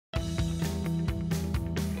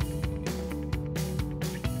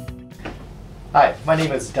Hi, my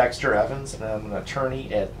name is Dexter Evans, and I'm an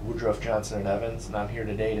attorney at Woodruff, Johnson & Evans, and I'm here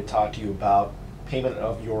today to talk to you about payment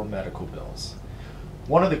of your medical bills.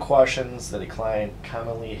 One of the questions that a client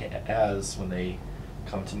commonly has when they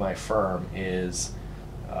come to my firm is,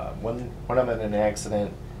 when I'm in an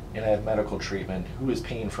accident and I have medical treatment, who is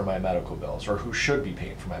paying for my medical bills, or who should be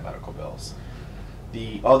paying for my medical bills?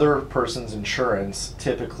 The other person's insurance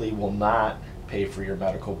typically will not pay for your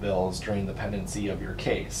medical bills during the pendency of your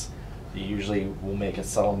case. They usually will make a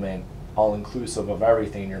settlement all-inclusive of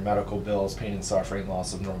everything: your medical bills, pain and suffering,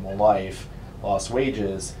 loss of normal life, lost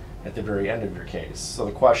wages, at the very end of your case. So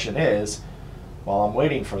the question is, while I'm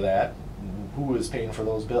waiting for that, who is paying for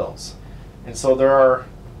those bills? And so there are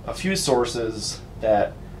a few sources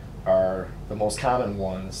that are the most common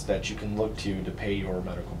ones that you can look to pay your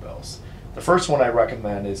medical bills. The first one I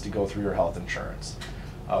recommend is to go through your health insurance.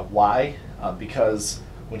 Why? Because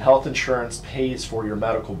when health insurance pays for your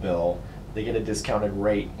medical bill, they get a discounted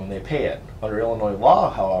rate when they pay it. Under Illinois law,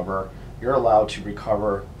 however, you're allowed to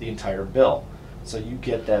recover the entire bill, so you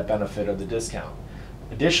get that benefit of the discount.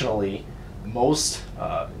 Additionally, most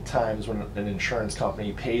times when an insurance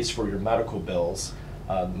company pays for your medical bills,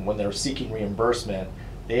 when they're seeking reimbursement,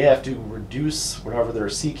 they have to reduce whatever they're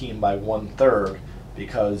seeking by 1/3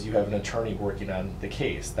 because you have an attorney working on the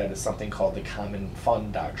case. That is something called the common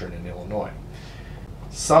fund doctrine in Illinois.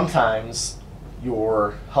 Sometimes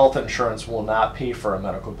your health insurance will not pay for a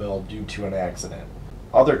medical bill due to an accident.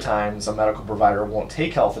 Other times a medical provider won't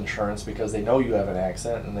take health insurance because they know you have an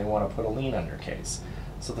accident and they want to put a lien on your case.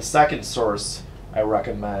 So the second source I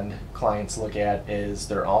recommend clients look at is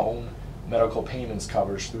their own medical payments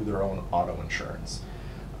coverage through their own auto insurance.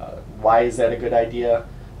 Why is that a good idea?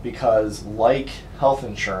 Because like health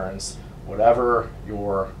insurance, whatever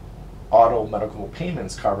your auto medical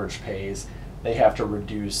payments coverage pays, they have to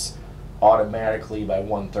reduce automatically by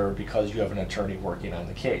 1/3 because you have an attorney working on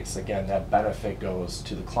the case. Again, that benefit goes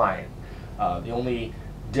to the client. The only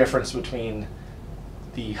difference between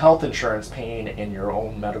the health insurance paying and your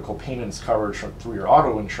own medical payments coverage through your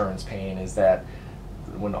auto insurance paying is that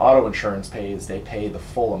when auto insurance pays, they pay the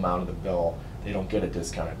full amount of the bill. They don't get a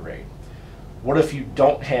discounted rate. What if you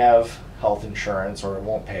don't have health insurance, or it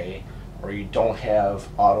won't pay, or you don't have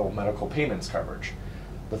auto medical payments coverage?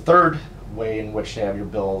 The third way in which to have your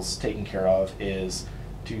bills taken care of is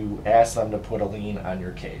to ask them to put a lien on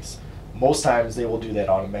your case. Most times they will do that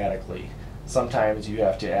automatically. Sometimes you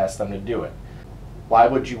have to ask them to do it. Why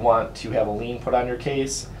would you want to have a lien put on your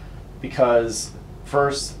case? Because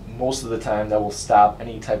first, most of the time that will stop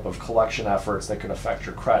any type of collection efforts that could affect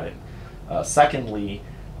your credit. Secondly,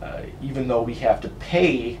 even though we have to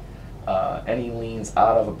pay any liens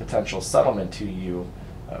out of a potential settlement to you,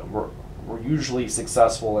 we're usually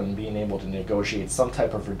successful in being able to negotiate some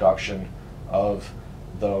type of reduction of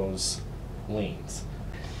those liens.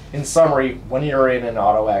 In summary, when you're in an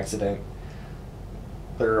auto accident,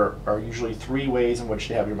 there are usually 3 ways in which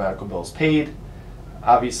to have your medical bills paid.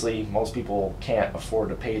 Obviously, most people can't afford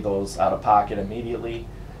to pay those out of pocket immediately.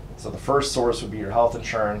 So the first source would be your health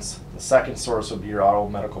insurance. The second source would be your auto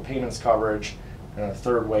medical payments coverage. And the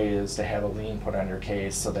third way is to have a lien put on your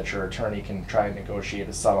case so that your attorney can try and negotiate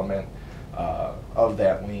a settlement of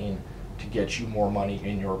that lien to get you more money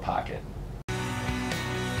in your pocket.